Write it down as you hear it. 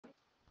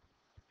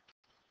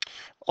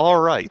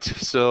All right,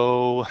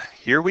 so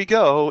here we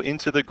go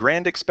into the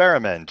grand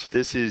experiment.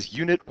 This is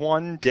Unit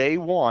 1, Day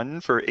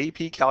 1 for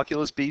AP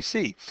Calculus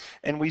BC.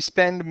 And we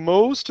spend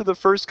most of the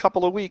first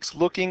couple of weeks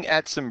looking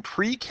at some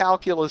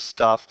pre-calculus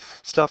stuff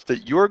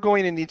that you're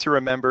going to need to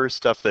remember,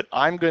 stuff that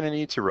I'm going to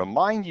need to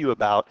remind you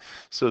about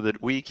so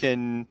that we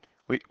can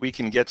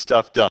get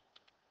stuff done.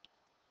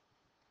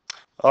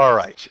 All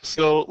right,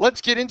 so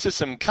let's get into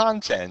some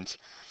content.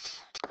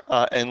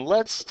 And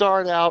let's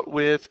start out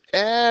with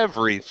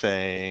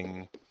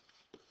everything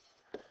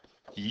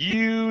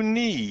you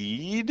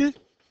need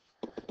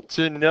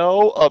to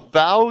know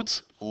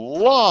about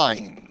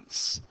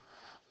lines.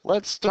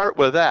 Let's start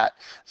with that.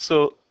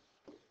 So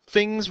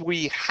things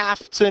we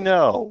have to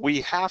know. We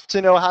have to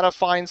know how to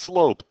find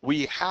slope.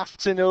 We have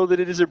to know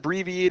that it is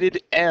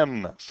abbreviated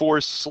M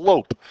for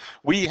slope.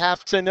 We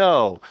have to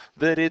know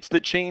that it's the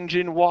change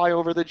in y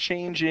over the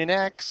change in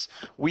x.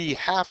 We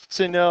have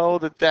to know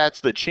that that's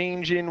the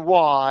change in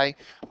y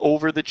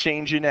over the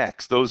change in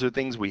x. Those are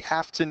things we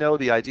have to know.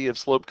 The idea of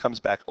slope comes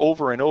back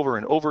over and over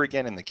and over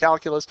again in the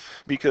calculus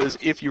because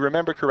if you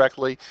remember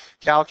correctly,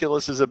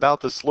 calculus is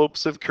about the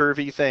slopes of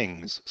curvy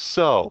things.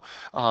 So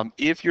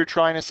if you're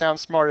trying to sound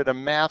smart at a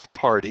math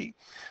party,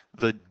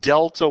 the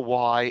delta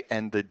y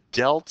and the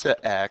delta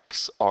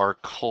x are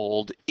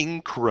called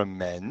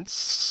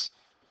increments.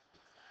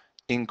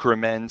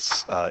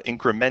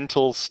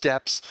 Incremental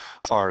steps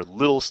are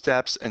little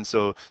steps, and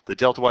so the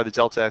delta y, the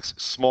delta x,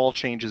 small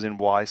changes in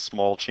y,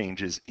 small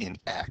changes in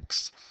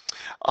x.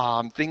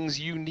 Things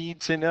you need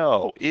to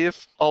know.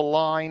 If a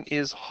line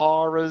is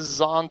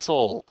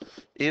horizontal,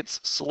 its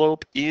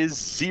slope is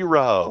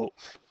 0.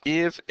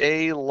 If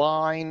a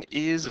line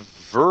is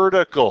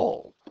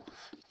vertical,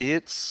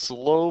 its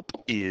slope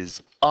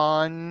is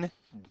undefined.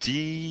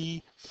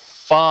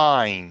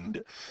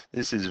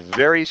 This is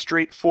very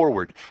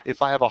straightforward.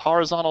 If I have a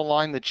horizontal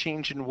line, the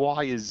change in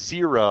y is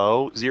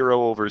 0,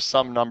 0 over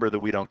some number that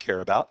we don't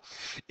care about.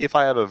 If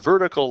I have a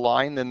vertical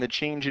line, then the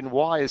change in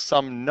y is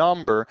some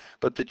number,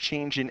 but the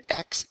change in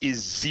x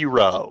is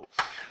 0.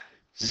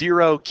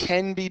 0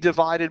 can be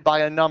divided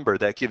by a number.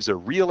 That gives a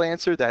real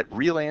answer. That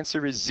real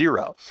answer is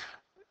 0.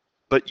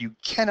 But you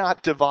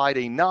cannot divide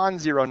a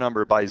non-zero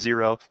number by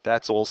 0.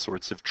 That's all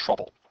sorts of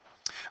trouble.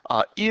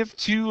 If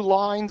two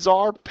lines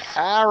are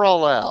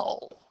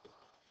parallel,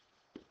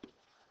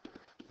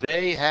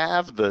 they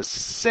have the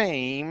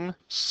same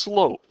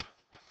slope.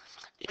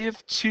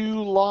 If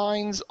two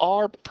lines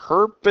are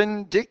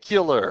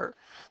perpendicular,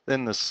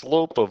 then the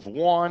slope of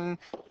one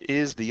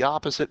is the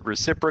opposite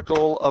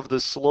reciprocal of the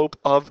slope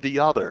of the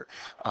other.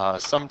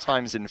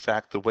 Sometimes, in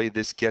fact, the way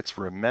this gets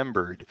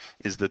remembered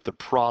is that the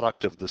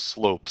product of the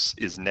slopes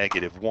is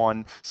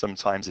 -1.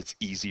 Sometimes it's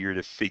easier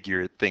to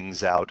figure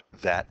things out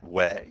that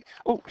way.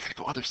 Oh, I gotta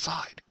go other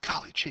side.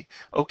 Golly gee.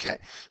 Okay,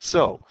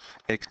 so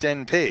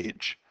extend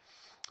page.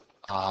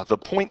 The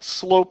point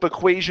slope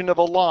equation of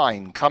a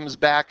line comes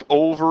back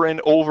over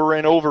and over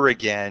and over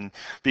again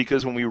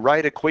because when we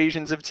write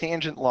equations of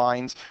tangent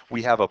lines,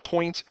 we have a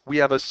point, we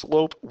have a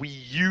slope, we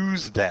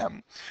use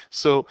them.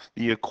 So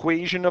the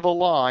equation of a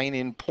line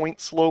in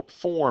point slope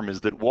form is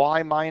that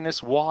y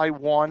minus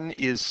y1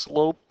 is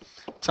slope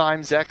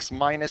times x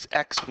minus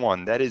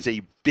x1. That is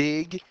a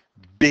big,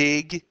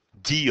 big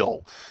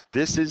deal.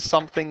 This is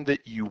something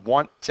that you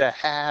want to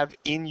have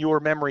in your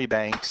memory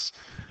banks.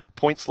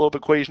 Point slope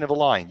equation of a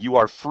line. You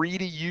are free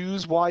to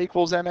use y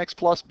equals mx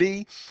plus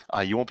b.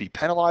 You won't be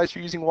penalized for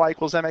using y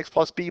equals mx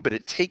plus b, but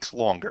it takes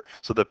longer.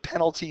 So the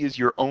penalty is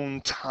your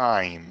own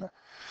time.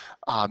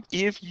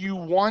 If you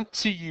want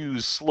to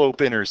use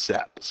slope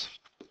intercept,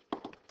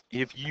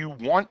 if you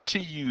want to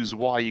use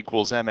y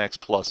equals mx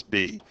plus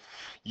b,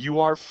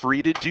 you are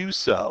free to do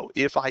so.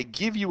 If I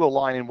give you a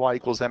line in y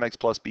equals mx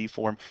plus b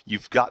form,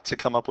 you've got to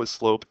come up with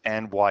slope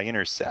and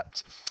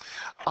y-intercept.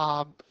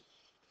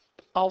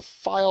 I'll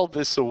file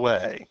this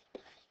away.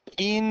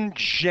 In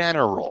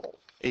general,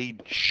 a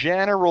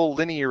general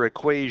linear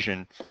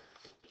equation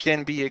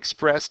can be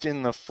expressed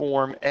in the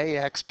form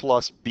ax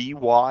plus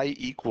by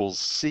equals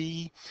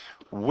c,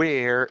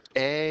 where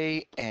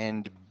a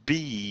and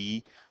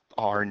b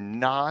are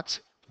not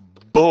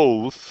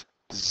both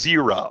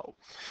 0.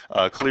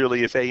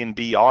 Clearly, if a and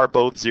b are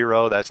both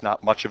 0, that's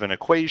not much of an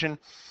equation.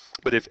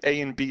 But if a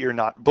and b are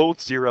not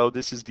both 0,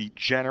 this is the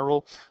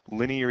general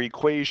linear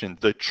equation.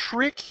 The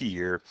trick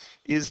here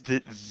is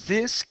that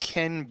this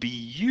can be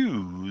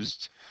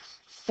used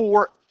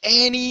for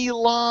any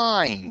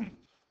line.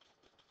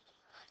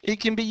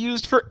 It can be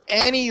used for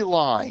any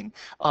line.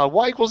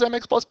 Y equals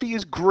mx plus b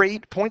is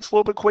great. Point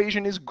slope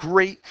equation is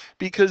great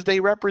because they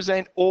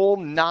represent all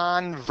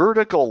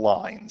non-vertical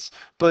lines.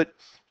 But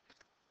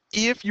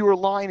if your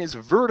line is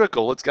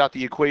vertical, it's got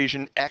the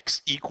equation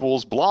x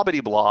equals blah blah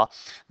blah,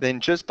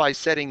 then just by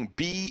setting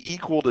b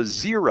equal to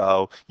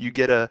 0, you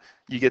get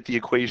the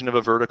equation of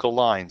a vertical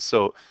line.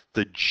 So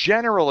the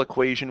general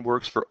equation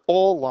works for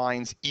all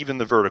lines, even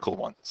the vertical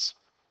ones.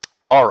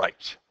 All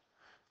right,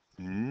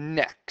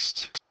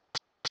 next.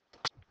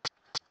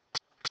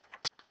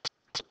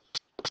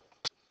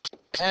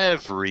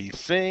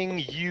 Everything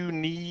you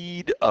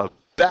need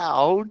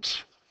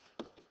about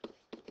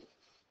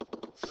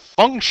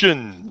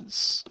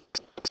Functions.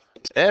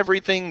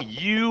 Everything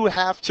you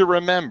have to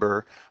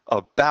remember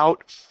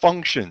about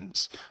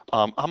functions.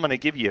 I'm going to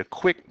give you a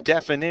quick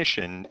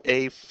definition.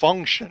 A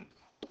function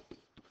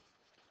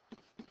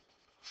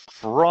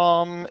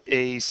from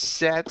a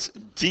set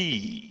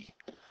D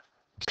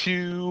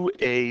to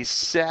a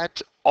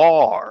set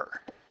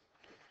R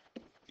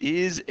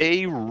is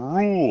a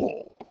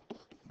rule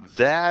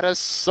that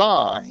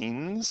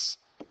assigns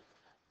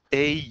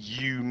a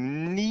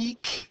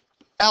unique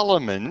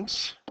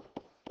element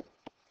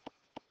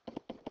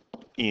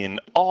in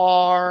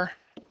R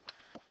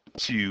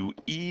to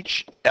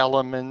each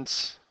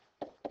element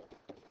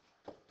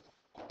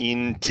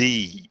in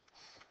D.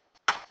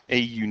 A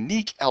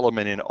unique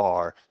element in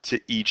R to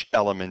each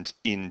element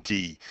in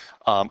D.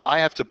 I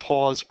have to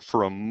pause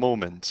for a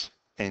moment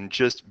and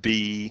just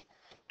be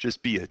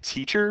a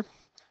teacher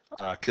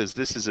because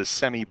this is a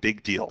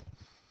semi-big deal.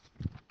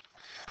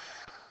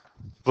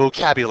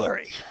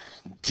 Vocabulary.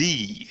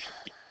 D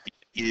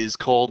is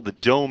called the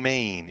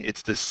domain.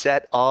 It's the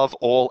set of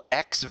all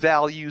X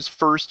values,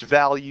 first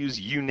values,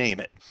 you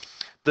name it.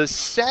 The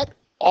set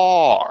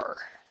R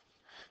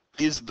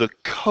is the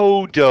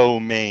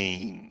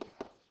codomain.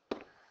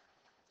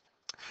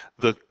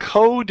 The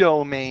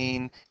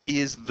codomain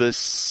is the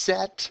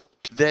set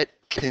that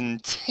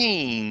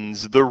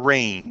contains the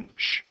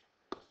range.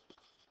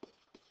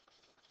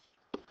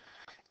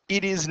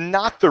 It is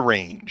not the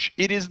range.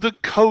 It is the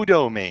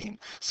codomain.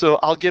 So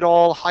I'll get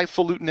all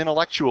highfalutin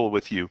intellectual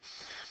with you.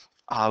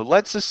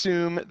 Let's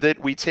assume that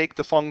we take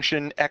the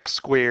function x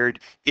squared.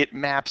 It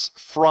maps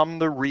from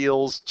the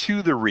reals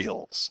to the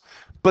reals.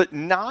 But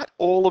not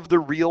all of the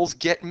reals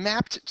get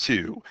mapped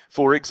to.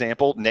 For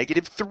example,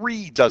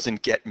 -3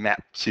 doesn't get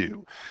mapped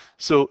to.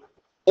 So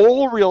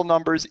all real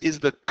numbers is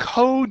the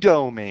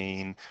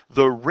codomain.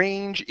 The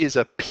range is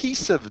a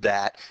piece of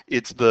that.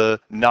 It's the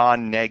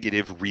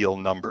non-negative real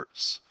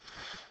numbers.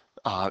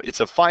 It's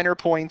a finer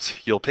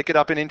point. You'll pick it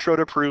up in Intro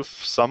to Proof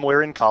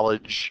somewhere in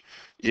college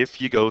if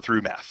you go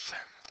through math.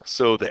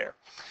 So there.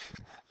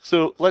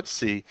 So let's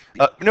see.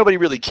 Nobody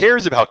really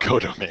cares about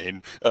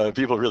codomain.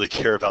 People really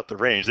care about the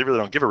range. They really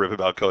don't give a rip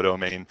about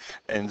codomain.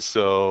 And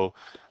so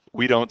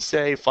we don't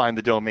say find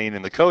the domain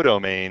in the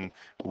codomain.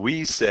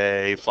 We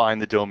say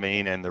find the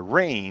domain and the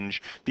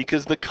range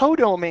because the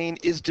codomain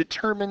is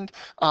determined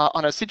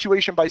on a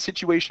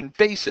situation-by-situation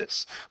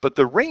basis, but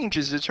the range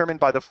is determined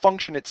by the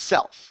function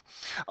itself.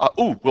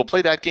 We'll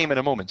play that game in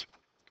a moment.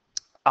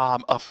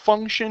 A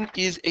function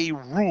is a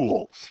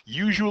rule.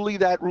 Usually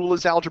that rule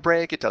is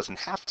algebraic. It doesn't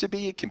have to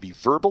be. It can be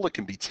verbal. It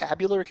can be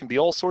tabular. It can be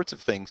all sorts of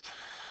things.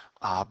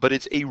 But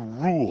it's a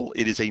rule.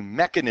 It is a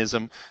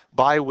mechanism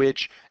by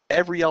which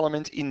every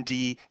element in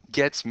D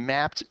gets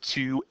mapped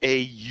to a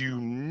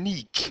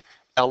unique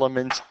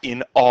element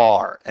in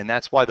R, and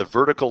that's why the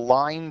vertical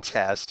line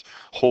test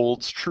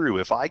holds true.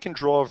 If I can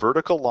draw a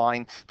vertical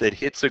line that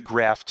hits a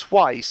graph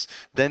twice,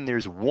 then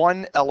there's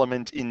one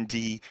element in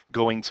D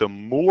going to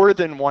more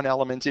than one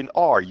element in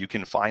R. You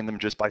can find them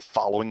just by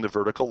following the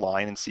vertical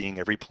line and seeing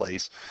every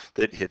place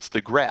that hits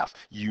the graph.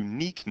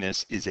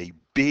 Uniqueness is a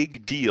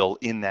big deal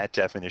in that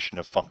definition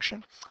of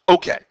function.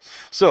 Okay,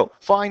 so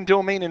find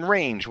domain and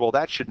range. Well,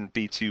 that shouldn't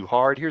be too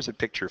hard. Here's a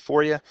picture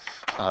for you.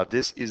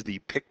 This is the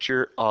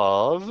picture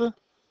of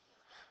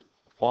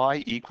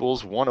y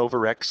equals 1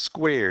 over x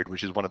squared,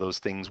 which is one of those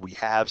things we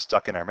have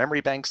stuck in our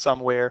memory bank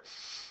somewhere.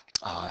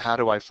 How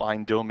do I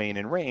find domain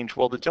and range?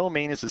 Well, the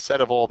domain is a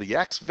set of all the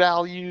x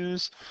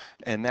values,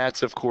 and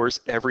that's, of course,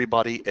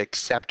 everybody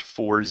except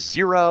for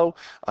 0.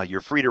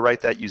 You're free to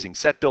write that using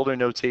set builder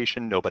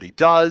notation. Nobody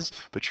does,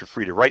 but you're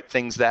free to write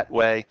things that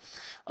way.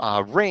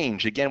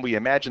 Range, again, we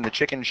imagine the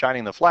chicken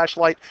shining the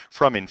flashlight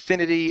from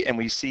infinity, and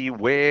we see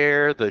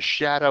where the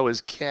shadow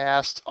is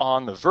cast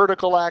on the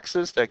vertical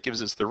axis. That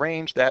gives us the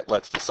range. That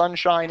lets the sun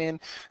shine in,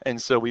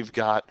 and so we've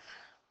got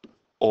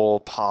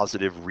all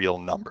positive real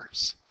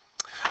numbers.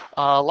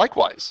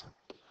 Likewise,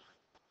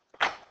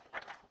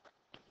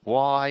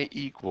 y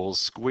equals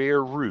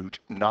square root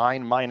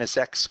 9 minus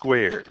x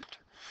squared.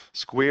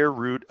 Square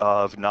root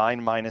of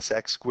 9 minus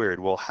x squared.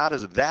 Well, how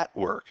does that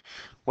work?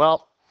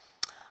 Well,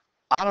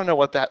 I don't know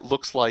what that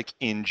looks like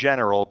in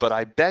general, but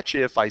I bet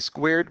you if I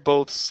squared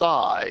both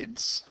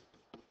sides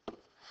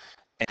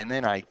and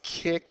then I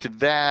kicked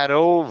that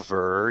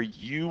over,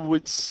 you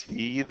would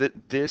see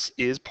that this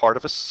is part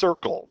of a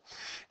circle.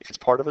 It's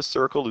part of a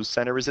circle whose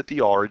center is at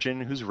the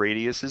origin, whose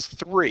radius is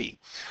 3.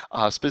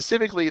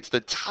 Specifically, it's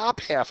the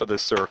top half of the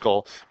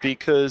circle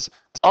because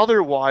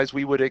otherwise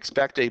we would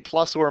expect a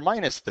plus or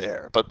minus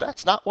there, but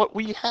that's not what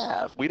we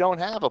have. We don't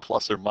have a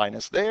plus or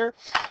minus there,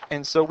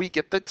 and so we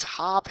get the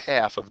top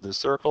half of the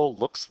circle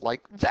looks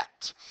like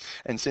that.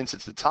 And since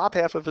it's the top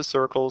half of a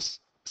circle,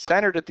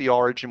 centered at the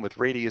origin with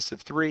radius of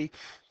 3,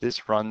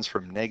 this runs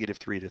from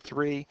 -3 to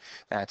 3.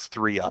 That's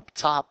 3 up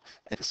top,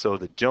 and so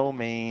the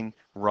domain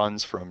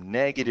runs from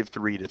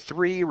 -3 to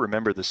 3.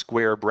 Remember, the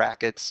square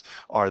brackets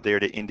are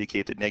there to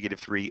indicate that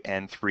 -3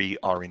 and 3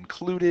 are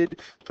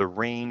included. The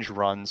range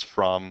runs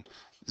from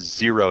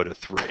 0 to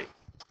 3.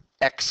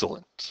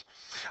 Excellent.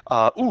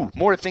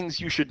 More things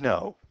you should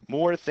know.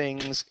 more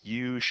things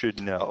you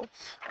should know.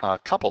 A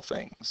couple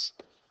things.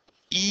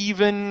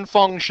 Even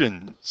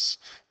functions.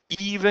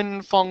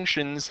 Even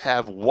functions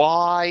have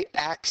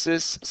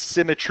y-axis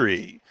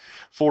symmetry.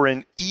 For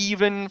an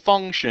even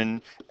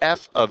function,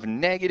 f of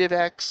negative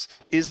x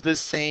is the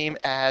same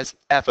as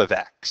f of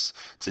x.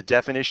 It's a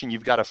definition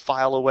you've got to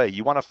file away.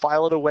 You want to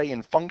file it away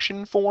in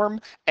function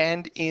form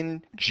and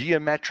in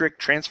geometric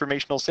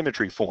transformational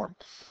symmetry form.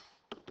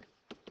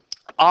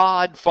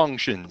 Odd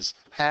functions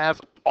have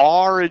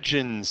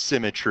origin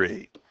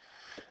symmetry.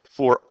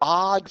 For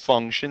odd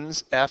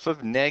functions, f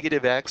of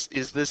negative x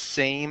is the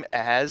same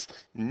as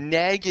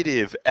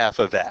negative f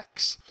of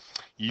x.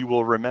 You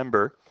will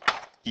remember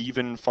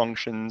even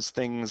functions,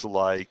 things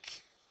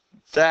like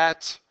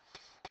that.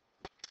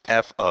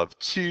 F of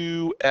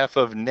 2, f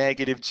of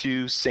negative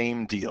 2,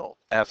 same deal.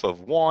 F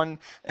of 1,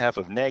 f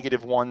of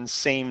negative 1,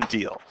 same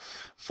deal.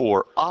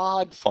 For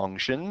odd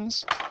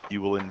functions,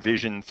 you will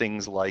envision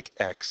things like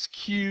x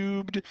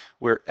cubed,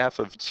 where f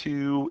of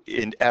 2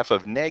 and f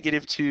of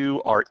negative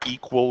 2 are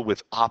equal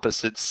with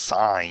opposite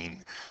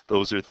sign.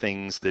 Those are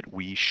things that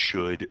we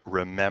should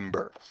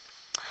remember.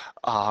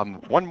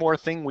 One more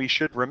thing we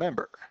should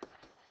remember.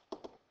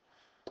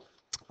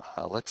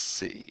 Let's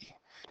see.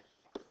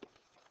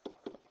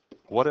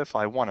 What if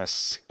I want to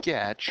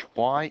sketch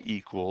y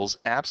equals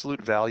absolute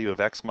value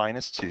of x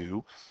minus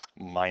 2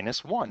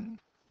 minus 1?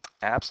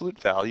 Absolute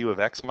value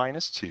of x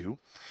minus 2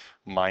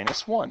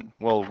 minus 1.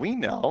 Well, we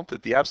know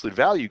that the absolute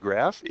value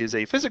graph is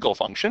a physical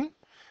function.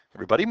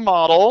 Everybody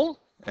model.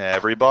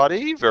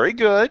 Everybody, very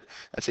good.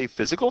 That's a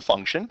physical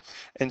function.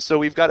 And so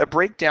we've got to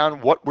break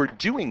down what we're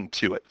doing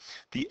to it.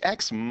 The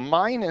x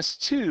minus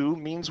 2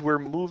 means we're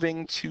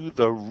moving to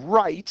the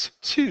right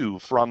 2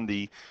 from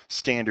the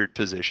standard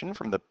position,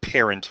 from the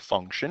parent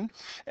function.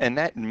 And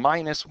that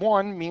minus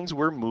 1 means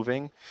we're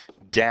moving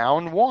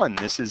down 1.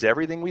 This is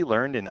everything we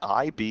learned in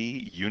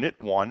IB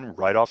Unit 1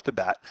 right off the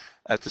bat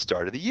at the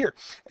start of the year.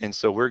 And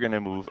so we're going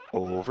to move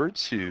over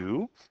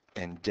 2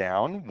 and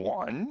down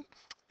 1.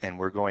 And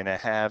we're going to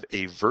have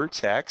a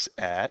vertex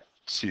at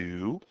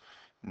 2,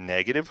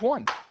 negative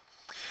 1.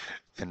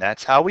 And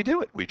that's how we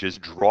do it. We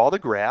just draw the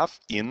graph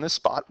in the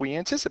spot we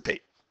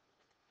anticipate.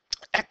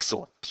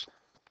 Excellent.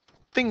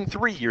 Thing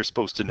 3 you're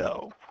supposed to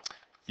know.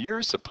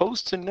 You're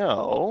supposed to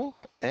know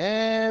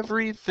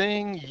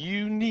everything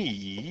you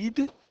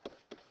need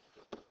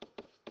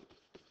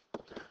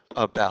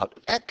about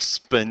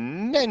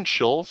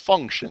exponential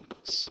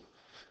functions.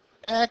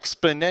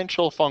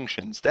 Exponential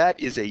functions. That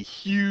is a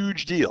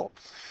huge deal.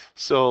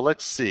 So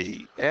let's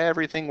see,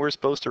 everything we're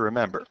supposed to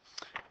remember.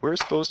 We're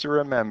supposed to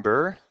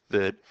remember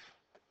that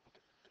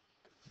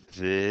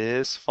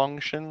this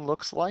function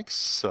looks like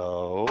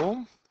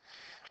so,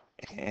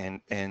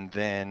 and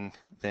then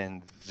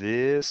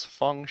this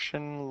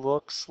function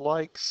looks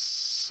like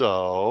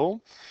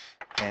so,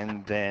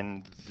 and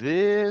then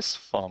this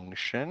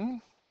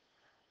function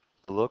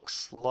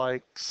looks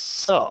like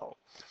so.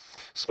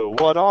 So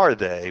what are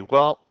they?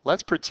 Well,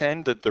 let's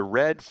pretend that the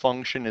red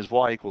function is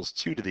y equals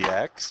 2 to the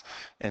x,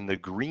 and the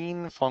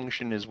green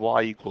function is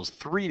y equals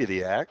 3 to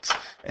the x,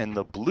 and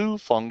the blue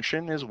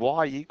function is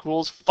y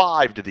equals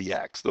 5 to the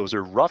x. Those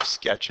are rough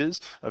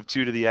sketches of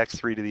 2 to the x,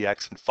 3 to the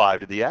x, and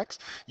 5 to the x.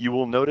 You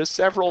will notice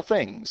several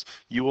things.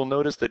 You will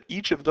notice that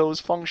each of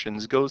those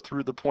functions goes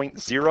through the point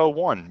 0,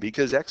 1,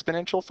 because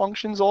exponential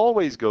functions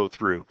always go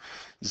through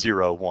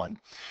 0, 1.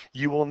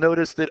 You will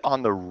notice that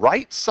on the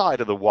right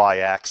side of the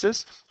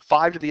y-axis,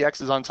 5 to the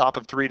x is on top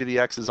of 3 to the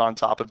x is on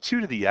top of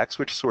 2 to the x,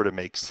 which sort of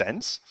makes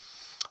sense.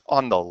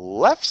 On the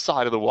left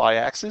side of the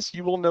y-axis,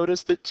 you will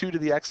notice that 2 to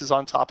the x is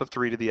on top of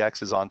 3 to the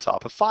x is on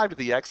top of 5 to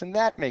the x, and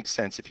that makes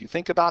sense if you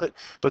think about it,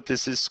 but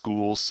this is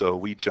school, so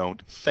we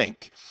don't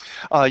think.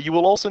 You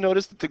will also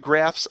notice that the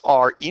graphs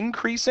are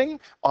increasing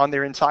on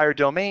their entire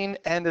domain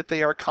and that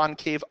they are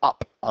concave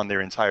up on their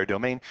entire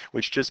domain,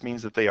 which just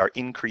means that they are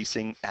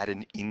increasing at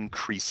an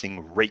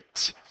increasing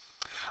rate.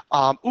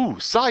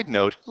 Side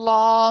note,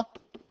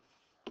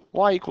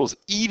 y equals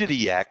e to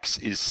the x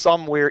is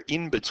somewhere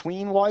in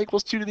between y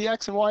equals 2 to the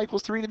x and y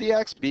equals 3 to the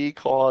x,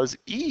 because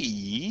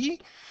e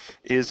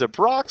is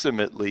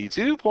approximately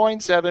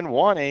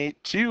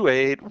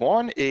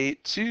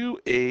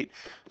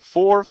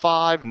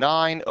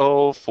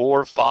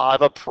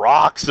 2.718281828459045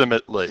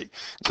 approximately.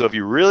 So if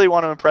you really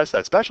want to impress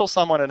that special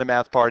someone at a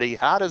math party,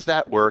 how does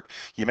that work?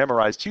 You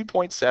memorize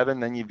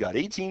 2.7, then you've got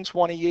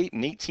 1828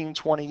 and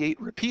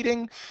 1828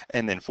 repeating,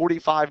 and then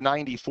 45,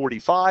 90,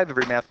 45,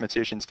 every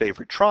mathematician's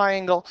favorite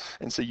triangle,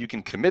 and so you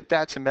can commit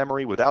that to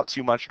memory without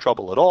too much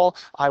trouble at all.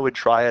 I would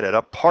try it at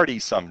a party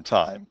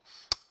sometime.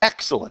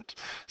 Excellent.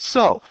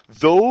 So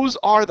those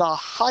are the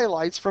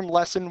highlights from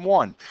lesson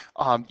 1.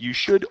 You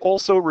should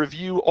also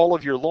review all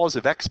of your laws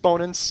of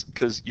exponents,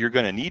 because you're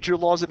going to need your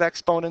laws of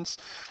exponents.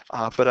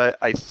 But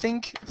I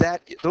think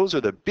that those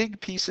are the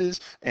big pieces,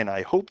 and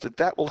I hope that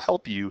that will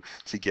help you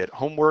to get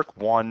homework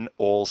 1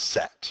 all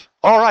set.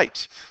 All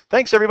right.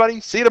 Thanks, everybody.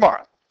 See you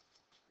tomorrow.